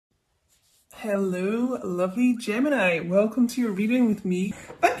Hello, lovely Gemini. Welcome to your reading with me.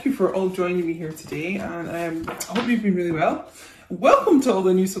 Thank you for all joining me here today, and I hope you've been really well. Welcome to all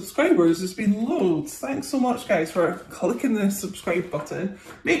the new subscribers. There's been loads. Thanks so much, guys, for clicking the subscribe button.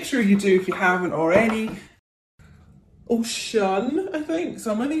 Make sure you do if you haven't already. Ocean, I think.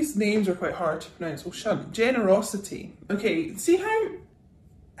 Some of these names are quite hard to pronounce. Ocean. Generosity. Okay, see how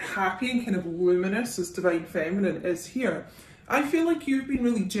happy and kind of luminous this Divine Feminine is here? I feel like you've been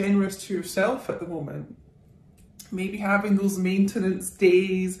really generous to yourself at the moment. Maybe having those maintenance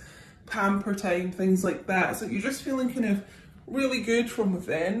days, pamper time, things like that. So you're just feeling kind of really good from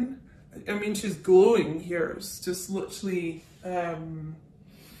within. I mean, she's glowing here. It's just literally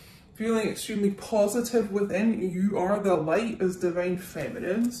feeling extremely positive within. You are the light as Divine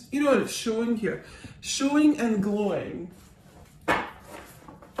Feminines. You know what it's showing here? Showing and glowing.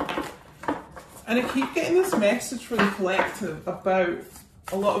 And I keep getting this message from the collective about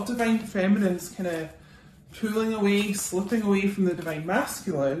a lot of Divine Feminines kind of pulling away, slipping away from the Divine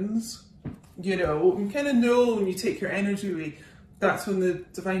Masculines. You know, and kind of know when you take your energy away, that's when the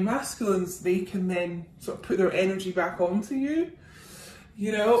Divine Masculines, they can then sort of put their energy back onto you.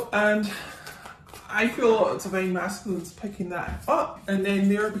 You know, and I feel a lot of Divine Masculines picking that up, and then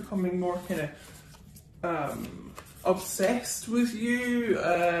they're becoming more kind of obsessed with you,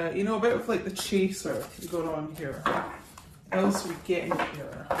 you know, a bit of like the chaser going on here. What else are we getting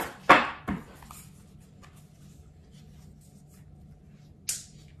here?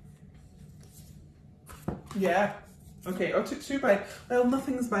 Yeah. Okay, I took two by, well,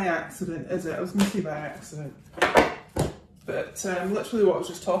 nothing's by accident, is it? I was going to say by accident. But literally what I was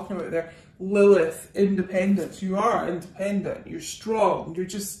just talking about there, Lilith, independence. You are independent, you're strong, you're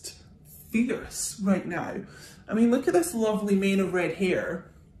just fierce right now. I mean, look at this lovely mane of red hair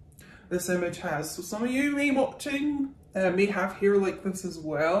this image has. So some of you may watching may have hair like this as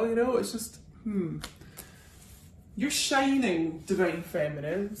well, you know, it's just, You're shining, Divine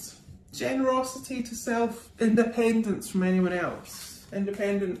Feminines. Generosity to self, independence from anyone else.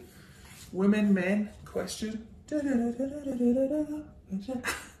 Independent women, men, question.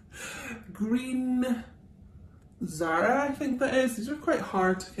 Green Zara, I think that is. These are quite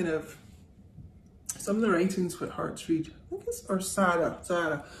hard to kind of, some of the writing's quite hard to read. I think it's, or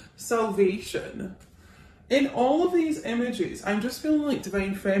Zara. Salvation. In all of these images, I'm just feeling like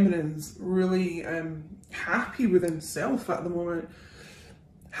Divine Feminine's really happy within self at the moment.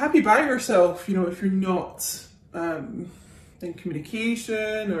 Happy by herself, you know, if you're not in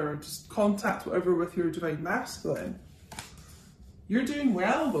communication or just contact, whatever, with your Divine Masculine. You're doing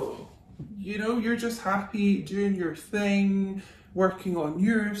well though. You know, you're just happy doing your thing, working on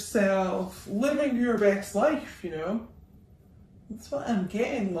yourself, living your best life, you know. That's what I'm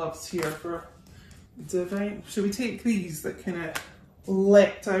getting, loves, here for Divine. Should we take these that kind of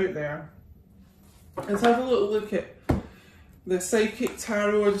leapt out there? Let's have a little look at the Psychic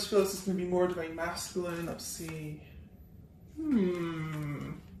Tarot. I just feel this is going to be more Divine Masculine. Let's see.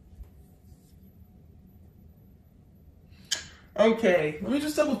 Okay, let me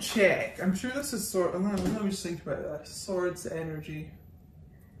just double check. I'm sure this is sort of, let me just think about this. Swords energy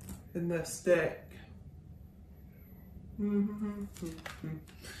in this deck.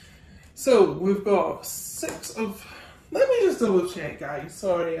 So we've got 6 of, let me just double check, guys.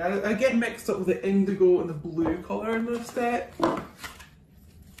 Sorry, I get mixed up with the indigo and the blue colour in this deck. I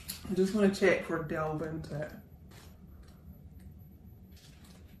just want to check for delve into it.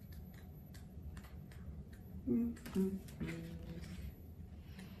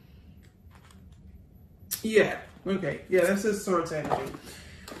 Yeah, okay, yeah, this is swords energy.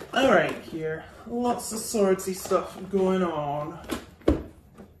 Alright, here, lots of swordsy stuff going on.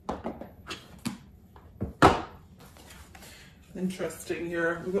 Interesting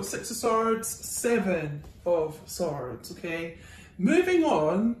here. We've got 6 of Swords, 7 of Swords, okay? Moving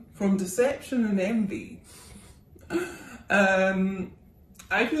on from deception and envy. I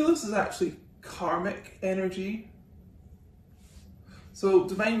feel this is actually karmic energy. So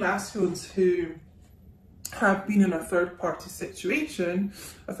Divine Masculines who have been in a third-party situation,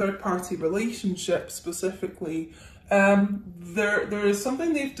 a third-party relationship specifically, there is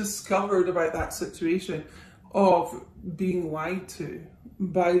something they've discovered about that situation of being lied to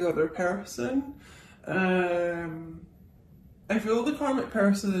by the other person. I feel the karmic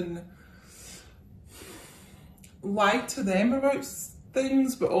person lied to them about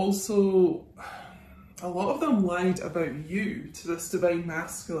things, but also a lot of them lied about you to this Divine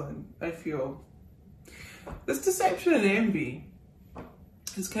Masculine, I feel. This deception and envy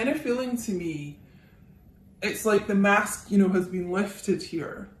is kind of feeling to me, it's like the mask, you know, has been lifted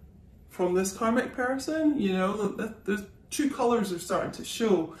here from this karmic person, you know, the true colours are starting to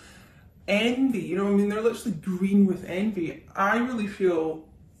show. envy, you know, I mean, they're literally green with envy. I really feel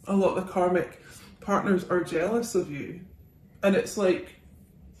a lot of the karmic partners are jealous of you. And it's like,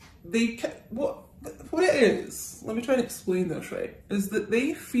 what it is, let me try and explain this, right, is that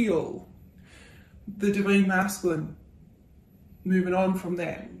they feel the divine masculine moving on from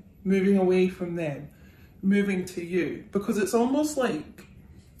them, moving away from them, moving to you, because it's almost like,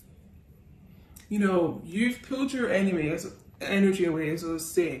 you know, you've pulled your energy away, as I was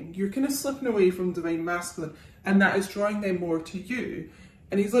saying. You're kind of slipping away from divine masculine, and that is drawing them more to you.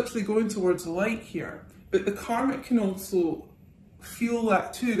 And he's literally going towards the light here. But the karmic can also feel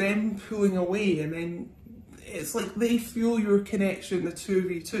that too, them pulling away, and then it's like they feel your connection, the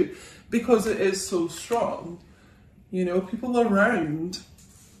 2v2, because it is so strong. You know, people around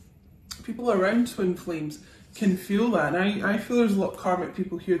twin flames can feel that. And I feel there's a lot of karmic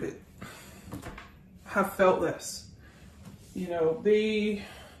people here that have felt this. You know, they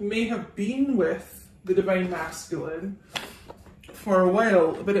may have been with the divine masculine for a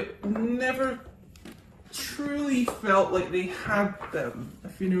while, but it never truly felt like they had them,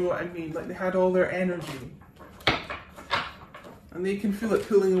 if you know what I mean, like they had all their energy. And they can feel it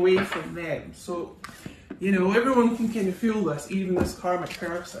pulling away from them. So, you know, everyone can kind of feel this, even this karmic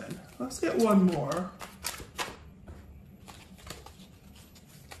person. Let's get one more.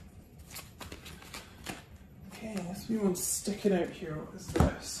 Okay, this new one's sticking out here. What is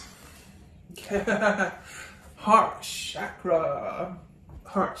this? Heart chakra.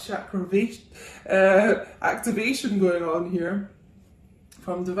 Heart chakra activation going on here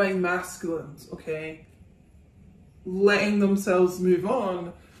from divine masculines, okay? Letting themselves move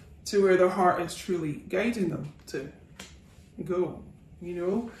on to where their heart is truly guiding them to go, you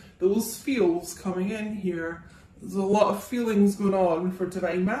know? Those feels coming in here. There's a lot of feelings going on for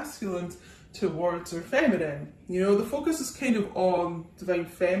divine masculines towards their feminine. You know, the focus is kind of on divine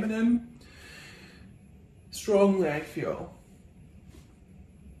feminine strongly, I feel.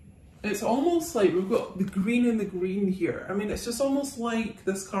 It's almost like we've got the green and the green here. I mean, it's just almost like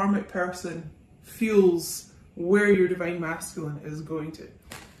this karmic person feels where your divine masculine is going to.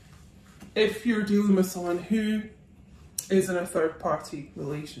 If you're dealing with someone who is in a third party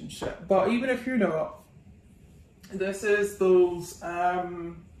relationship, but even if you're not, this is those,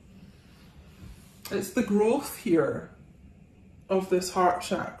 it's the growth here of this heart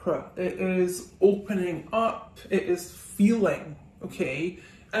chakra. It is opening up, it is feeling, okay?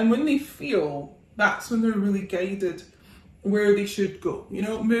 And when they feel, that's when they're really guided where they should go, you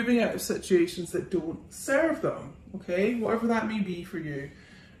know, moving out of situations that don't serve them, okay, whatever that may be for you,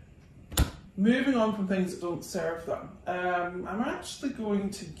 moving on from things that don't serve them. I'm actually going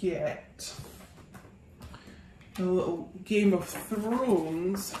to get a little Game of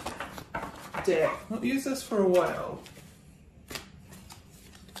Thrones deck. I've used this for a while.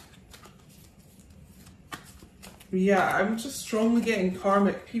 Yeah, I'm just strongly getting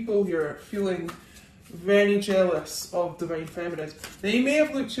karmic people here feeling very jealous of divine feminine. They may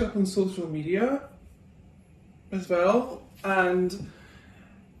have looked you up on social media as well, and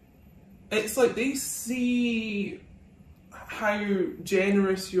it's like they see how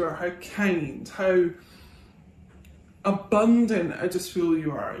generous you are, how kind, how abundant I just feel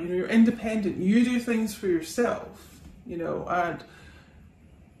you are. You know, you're independent, you do things for yourself, you know, and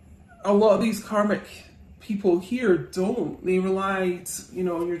a lot of these karmic people here don't. They relied, you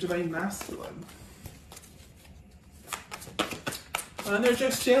know, on your divine masculine. And they're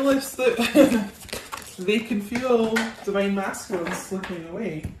just jealous that they can feel divine masculine slipping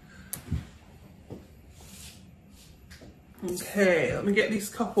away. Okay, let me get these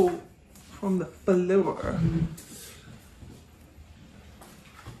couple from the floor.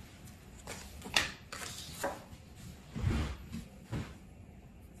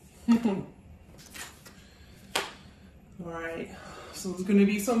 Alright, so there's going to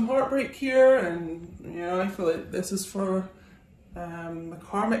be some heartbreak here, and you know, I feel like this is for the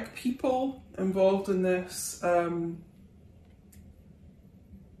karmic people involved in this.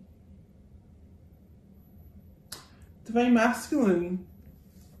 Divine masculine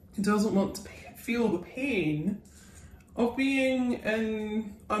doesn't want to feel the pain of being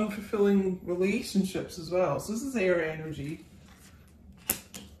in unfulfilling relationships as well. So this is air energy.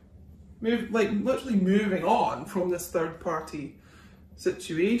 Like literally moving on from this third party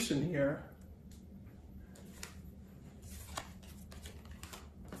situation here.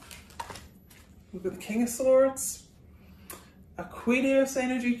 We've got the King of Swords. Aquarius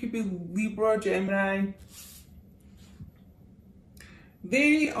energy could be Libra, Gemini.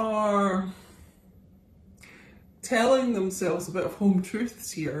 They are telling themselves a bit of home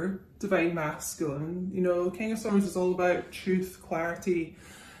truths here, divine masculine. You know, King of Swords is all about truth, clarity,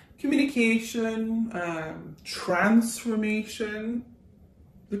 communication, transformation.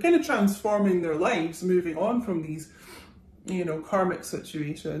 They're kind of transforming their lives, moving on from these, you know, karmic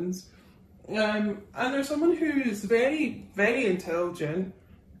situations. And there's someone who is very, very intelligent,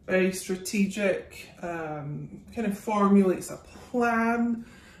 very strategic, kind of formulates a plan.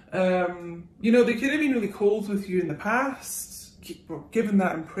 You know, they could have been really cold with you in the past, given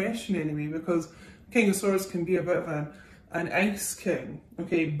that impression anyway, because King of Swords can be a bit of an ice king,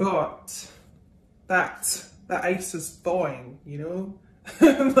 okay, but that ice is thawing, you know,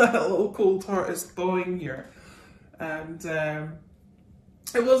 that little cold heart is thawing here. And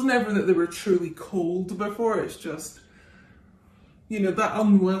it wasn't ever that they were truly cold before, it's just, you know, that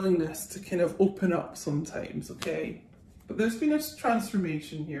unwillingness to kind of open up sometimes, okay? But there's been a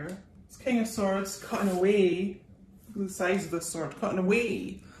transformation here. It's King of Swords cutting away, the size of the sword, cutting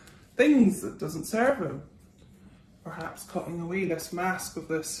away things that doesn't serve him. Perhaps cutting away this mask of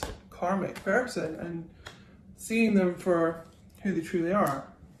this karmic person and seeing them for who they truly are.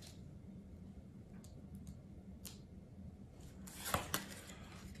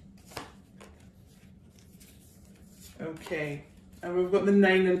 Okay, and we've got the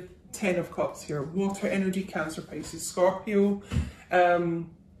 9 and 10 of Cups here. Water energy, Cancer, Pisces, Scorpio.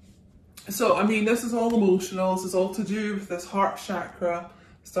 So, I mean, this is all emotional. This is all to do with this heart chakra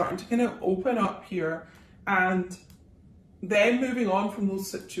starting to kind of open up here. And then moving on from those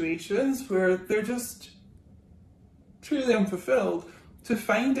situations where they're just truly unfulfilled to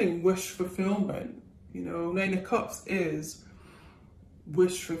finding wish fulfillment. You know, 9 of Cups is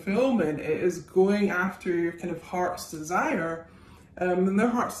wish fulfillment. It is going after your kind of heart's desire. And their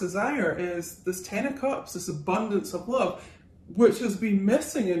heart's desire is this 10 of Cups, this abundance of love, which has been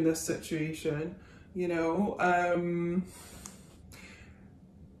missing in this situation. You know,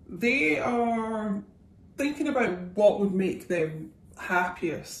 they are thinking about what would make them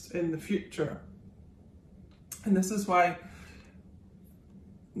happiest in the future. And this is why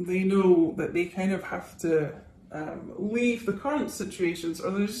they know that they kind of have to leave the current situations,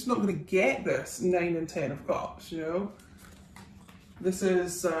 or they're just not going to get this 9 and 10 of Cups, you know. This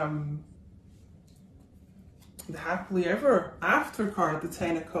is the happily ever after card, the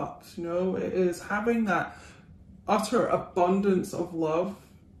 10 of Cups, you know. It is having that utter abundance of love.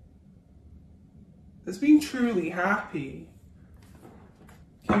 It's being truly happy.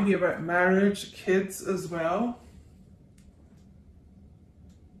 It can be about marriage, kids as well.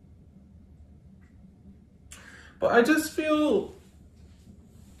 But I just feel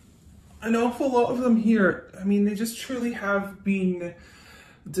an awful lot of them here, I mean, they just truly have been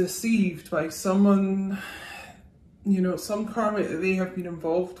deceived by someone, you know, some karma that they have been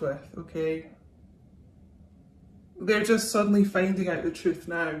involved with, okay? They're just suddenly finding out the truth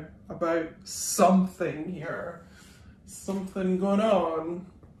now about something here, something going on.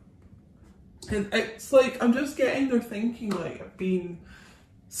 And it's like, I'm just getting their thinking like, I've been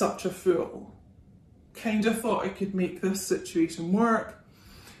such a fool. Kind of thought I could make this situation work,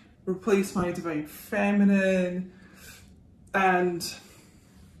 replace my divine feminine, and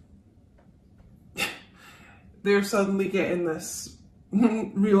they're suddenly getting this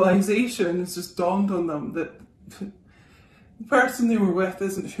realization. It's just dawned on them that the person they were with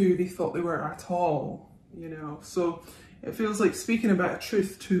isn't who they thought they were at all, you know. So it feels like speaking about a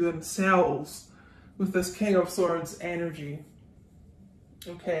truth to themselves with this King of Swords energy,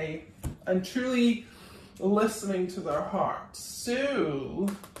 okay, and truly listening to their heart. So,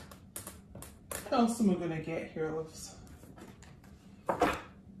 what else am I going to get here, loves? I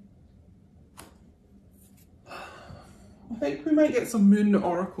think we might get some moon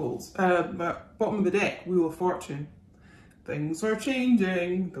oracles. But bottom of the deck, Wheel of Fortune. Things are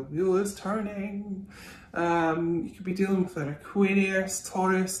changing. The wheel is turning. You could be dealing with an Aquarius,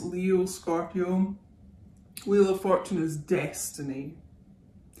 Taurus, Leo, Scorpio. Wheel of Fortune is destiny.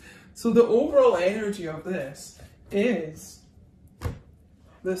 So the overall energy of this is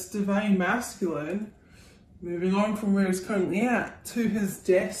this divine masculine moving on from where he's currently at to his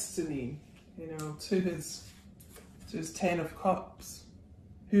destiny, you know, to his 10 of Cups.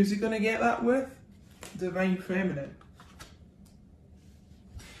 Who's he going to get that with? Divine feminine.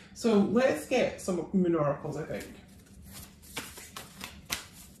 So let's get some moon oracles, I think.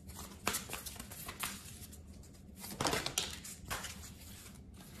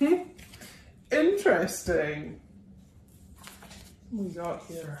 Interesting. What we got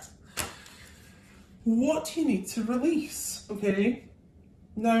here? What you need to release, okay?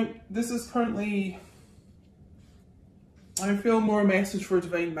 Now, this is currently, I feel, more a message for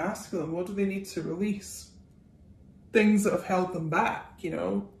divine masculine. What do they need to release? Things that have held them back, you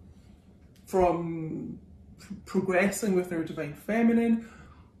know, from progressing with their divine feminine,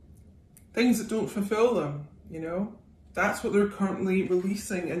 things that don't fulfill them, you know? That's what they're currently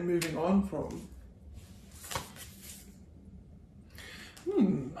releasing and moving on from.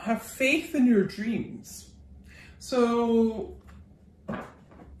 Have faith in your dreams. So,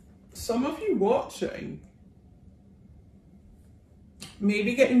 some of you watching may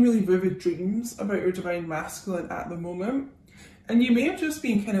be getting really vivid dreams about your divine masculine at the moment. And you may have just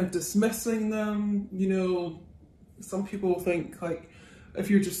been kind of dismissing them. You know, some people think like, if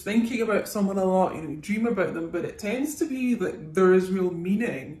you're just thinking about someone a lot, you know, you dream about them, but it tends to be that there is real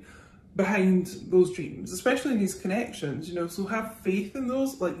meaning behind those dreams, especially in these connections, you know, so have faith in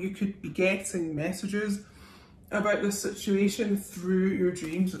those. Like, you could be getting messages about this situation through your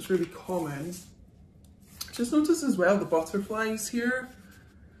dreams. It's really common. Just notice as well the butterflies here.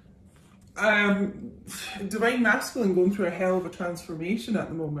 Divine masculine going through a hell of a transformation at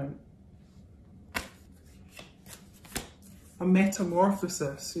the moment. A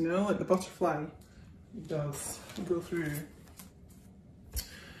metamorphosis, you know, like the butterfly does go through.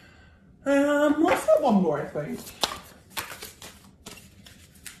 Let's get one more, I think.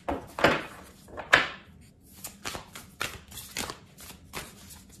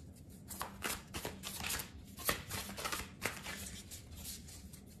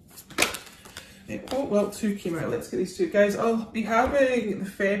 Oh, well, two came out. Let's get these two. Guys, I'll be having the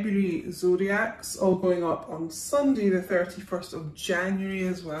February zodiacs all going up on Sunday, the 31st of January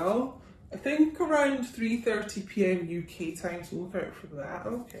as well. I think around 3:30 PM UK time, so look out for that.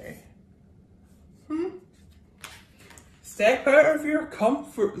 Okay. Step out of your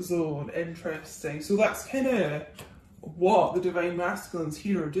comfort zone. Interesting. So that's kind of what the divine masculines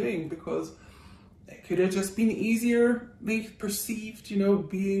here are doing, because it could have just been easier, they perceived, you know,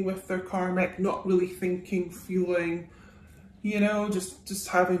 being with their karmic, not really thinking, feeling, you know, just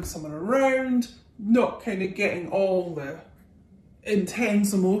having someone around, not kind of getting all the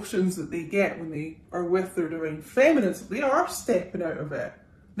intense emotions that they get when they are with their divine feminine. So they are stepping out of it.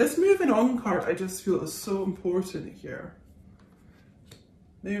 This moving on card, I just feel, is so important here.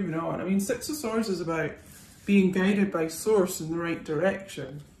 Moving on. I mean, Six of Swords is about being guided by source in the right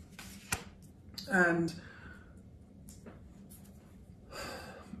direction. And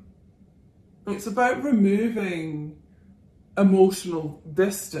it's about removing emotional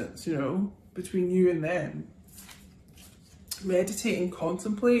distance, you know, between you and them. Meditate and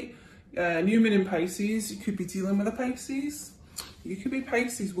contemplate. New moon in Pisces, you could be dealing with a Pisces. You could be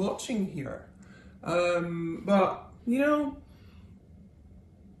Pisces watching here. But, you know,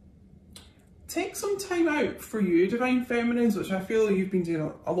 take some time out for you, divine feminines, which I feel you've been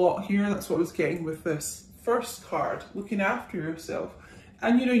doing a lot here. That's what I was getting with this first card, looking after yourself.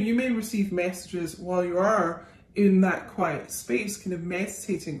 And, you know, you may receive messages while you are in that quiet space, kind of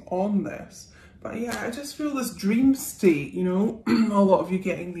meditating on this. But yeah, I just feel this dream state, you know, a lot of you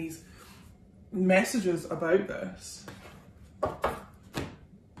getting these messages about this.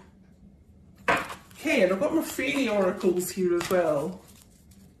 Okay, and I've got my fairy oracles here as well.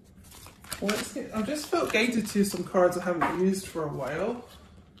 I've just felt guided to some cards I haven't used for a while.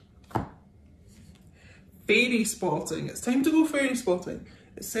 Fairy spotting. It's time to go fairy spotting.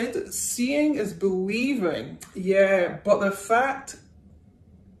 It said that seeing is believing. Yeah, but in fact,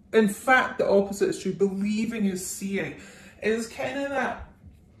 the opposite is true. Believing is seeing. It is kind of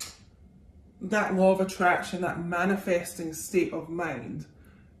that law of attraction, that manifesting state of mind.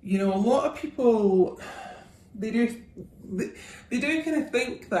 You know, a lot of people, they do kind of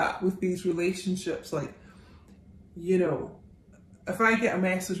think that with these relationships, like, you know, if I get a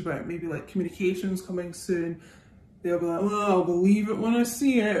message about maybe like communications coming soon, they'll be like, well, I'll believe it when I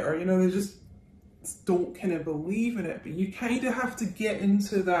see it, or, you know, they just don't kind of believe in it. But you kind of have to get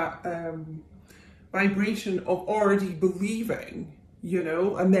into that vibration of already believing, you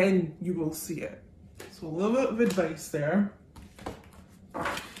know, and then you will see it. So a little bit of advice there.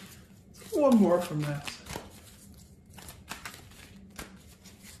 Let's go one more from this.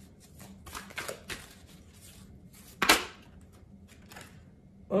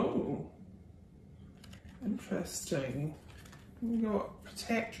 Oh, interesting. We got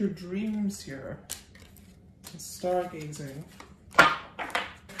protect your dreams here. And stargazing.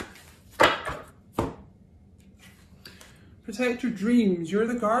 Protect your dreams. You're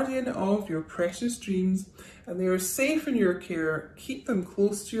the guardian of your precious dreams, and they are safe in your care. Keep them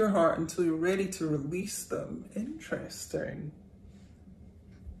close to your heart until you're ready to release them. Interesting.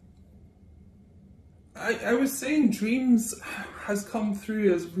 I was saying dreams has come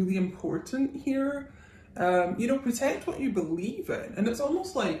through as really important here. You know, protect what you believe in. And it's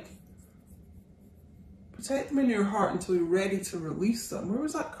almost like protect them in your heart until you're ready to release them. Where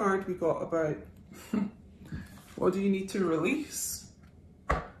was that card we got about what do you need to release?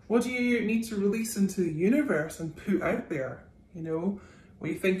 What do you need to release into the universe and put out there? You know, what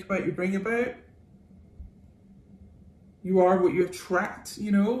you think about, you bring about. You are what you attract,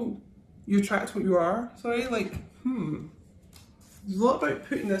 you know. You attract what you are. Sorry, like, There's a lot about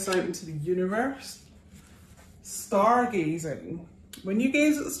putting this out into the universe. Stargazing. When you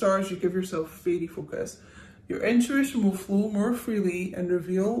gaze at the stars, you give yourself fairy focus. Your intuition will flow more freely and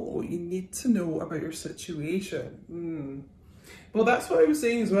reveal what you need to know about your situation. Well, that's what I was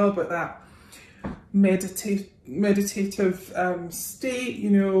saying as well about that meditative state, you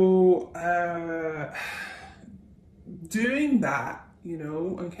know, doing that, you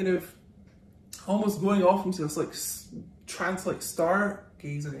know, and kind of almost going off into this like trance, like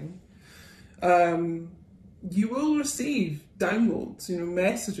stargazing. You will receive downloads, you know,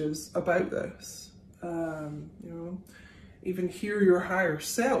 messages about this. You know, even hear your higher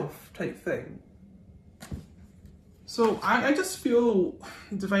self type thing. So I just feel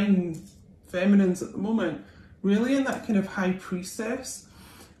divine feminines at the moment really in that kind of high priestess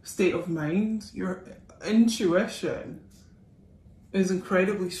state of mind. Your intuition is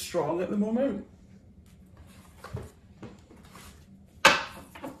incredibly strong at the moment.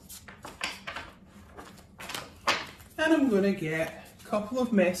 And I'm going to get a couple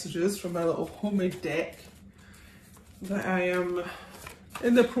of messages from my little homemade deck that I am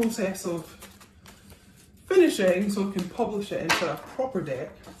in the process of finishing so I can publish it into a proper deck.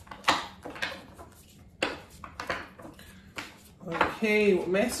 Okay, what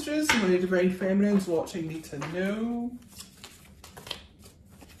messages my divine feminines watching need to know?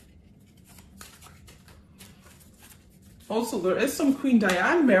 Also, there is some Queen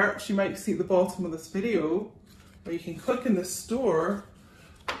Diane merch you might see at the bottom of this video, where you can click in the store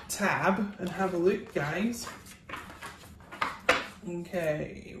tab and have a look, guys.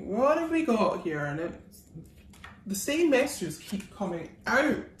 Okay, what have we got here? And the same messages keep coming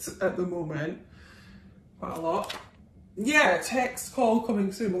out at the moment, quite a lot. Yeah, text call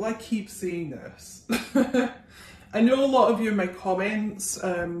coming soon. Well, I keep saying this. I know a lot of you in my comments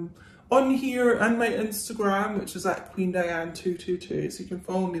on here and my Instagram, which is at Queen Diane 222, so you can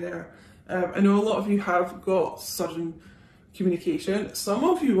follow me there. I know a lot of you have got sudden communication. Some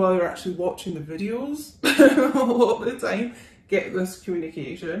of you, while you're actually watching the videos, a lot of the time, get this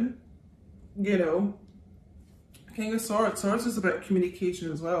communication. You know, King of Swords. Swords is about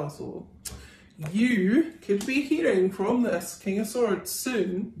communication as well, so you could be hearing from this King of Swords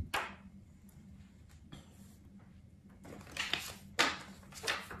soon.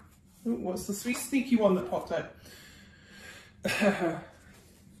 Ooh, what's the sweet sneaky one that popped out?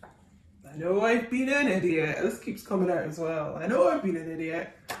 I know I've been an idiot. This keeps coming out as well. I know I've been an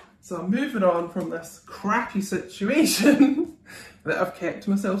idiot. So I'm moving on from this crappy situation that I've kept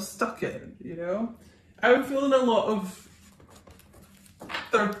myself stuck in, you know? I'm feeling a lot of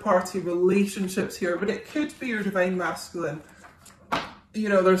third-party relationships here, but it could be your divine masculine. You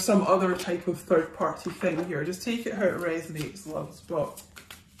know, there's some other type of third-party thing here. Just take it how it resonates, loves, but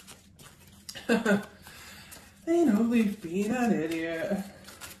I know they've been an idiot.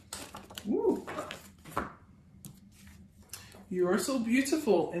 Ooh. You are so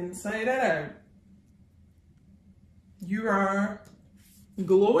beautiful inside and out. You are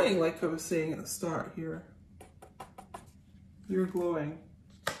glowing, like I was saying at the start here. You're glowing.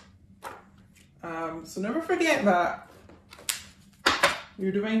 So never forget that.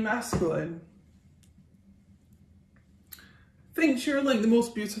 Your divine masculine thinks you're like the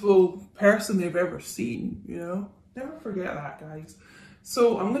most beautiful person they've ever seen, you know? Never forget that, guys.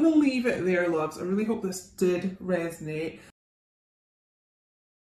 So I'm going to leave it there, loves. I really hope this did resonate.